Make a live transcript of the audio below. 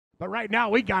But right now,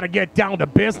 we got to get down to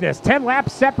business. 10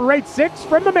 laps separate 6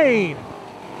 from the main.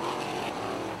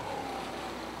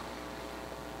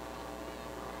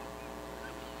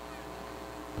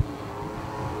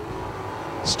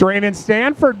 Strain and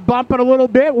Stanford bumping a little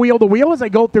bit, wheel to wheel as they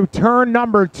go through turn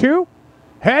number 2.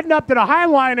 Heading up to the high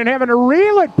line and having to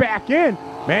reel it back in.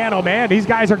 Man, oh man, these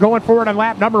guys are going forward on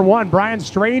lap number 1. Brian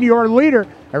Strain, your leader.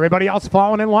 Everybody else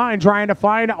falling in line, trying to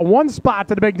find one spot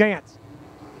to the big dance.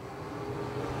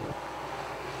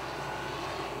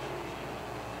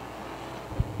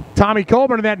 Tommy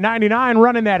Colburn in that 99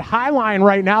 running that high line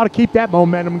right now to keep that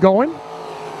momentum going.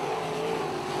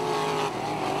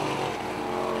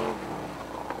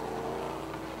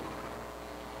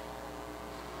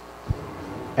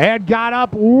 Ed got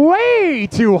up way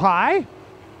too high.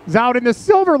 He's out in the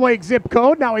Silver Lake zip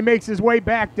code. Now he makes his way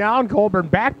back down. Colburn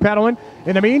backpedaling.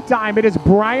 In the meantime, it is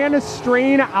Brian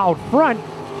Strain out front.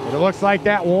 And it looks like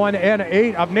that 1 and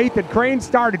 8 of Nathan Crane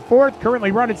started 4th,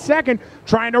 currently running 2nd,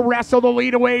 trying to wrestle the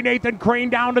lead away. Nathan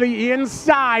Crane down to the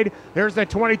inside. There's the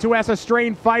 22S of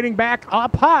Strain fighting back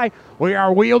up high. We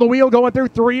are wheel to wheel going through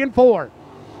 3 and 4.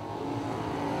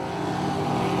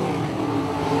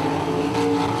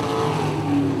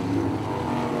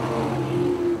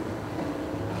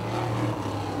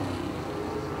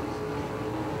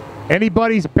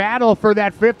 Anybody's battle for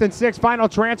that 5th and 6th final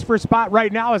transfer spot right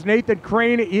now as Nathan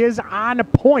Crane is on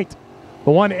point.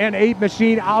 The 1 and 8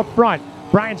 machine out front.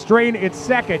 Brian Strain at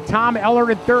 2nd. Tom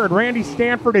Eller at 3rd. Randy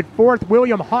Stanford at 4th.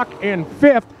 William Huck in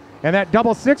 5th. And that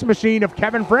double 6 machine of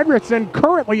Kevin Fredrickson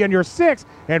currently in your 6th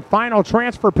and final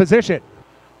transfer position.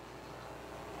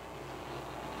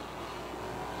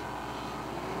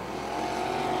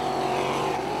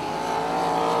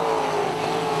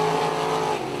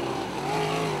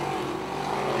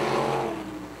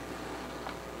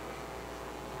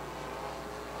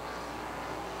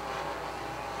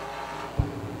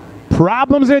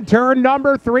 Problems in turn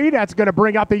number 3. That's going to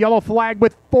bring up the yellow flag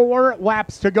with 4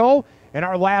 laps to go in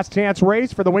our last chance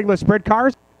race for the Wingless Sprint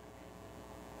cars.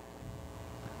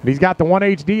 And he's got the 1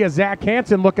 HD of Zach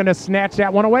Hansen looking to snatch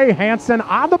that one away. Hansen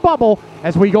on the bubble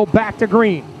as we go back to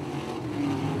green.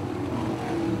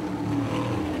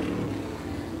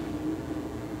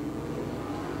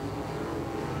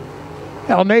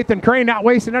 Well, Nathan Crane not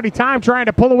wasting any time trying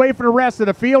to pull away from the rest of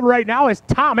the field right now as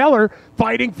Tom Eller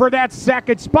fighting for that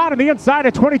 2nd spot on the inside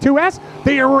of 22S.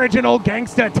 The original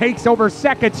gangsta takes over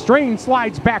 2nd. Strain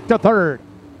slides back to 3rd.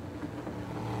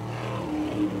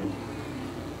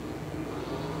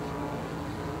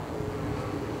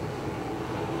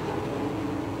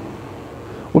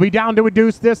 We'll be down to a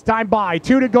deuce this time by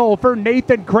 2 to go for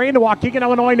Nathan Crane, the Waukegan,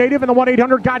 Illinois native, and the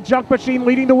 1-800 got Junk Machine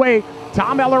leading the way.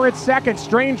 Tom Eller at 2nd.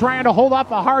 Strain trying to hold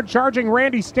off a hard-charging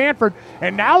Randy Stanford.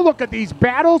 And now look at these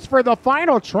battles for the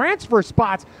final transfer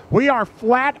spots. We are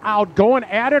flat out going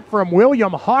at it from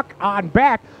William Huck on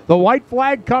back. The white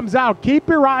flag comes out. Keep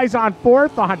your eyes on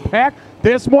 4th on back.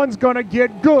 This one's going to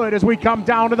get good as we come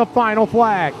down to the final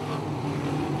flag.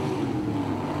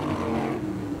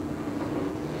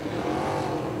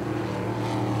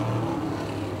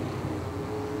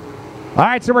 All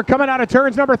right, so we're coming out of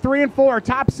turns number 3 and 4.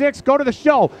 Top 6 go to the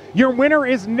show. Your winner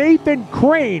is Nathan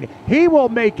Crane. He will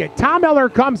make it. Tom Eller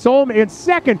comes home in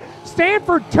 2nd.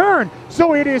 Stanford turn.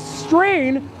 So it is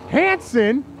Strain,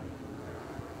 Hansen,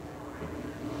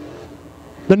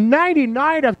 the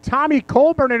 99 of Tommy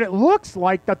Colburn, and it looks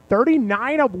like the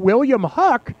 39 of William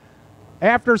Huck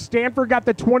after Stanford got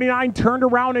the 29 turned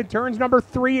around in turns number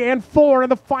 3 and 4 in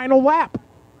the final lap.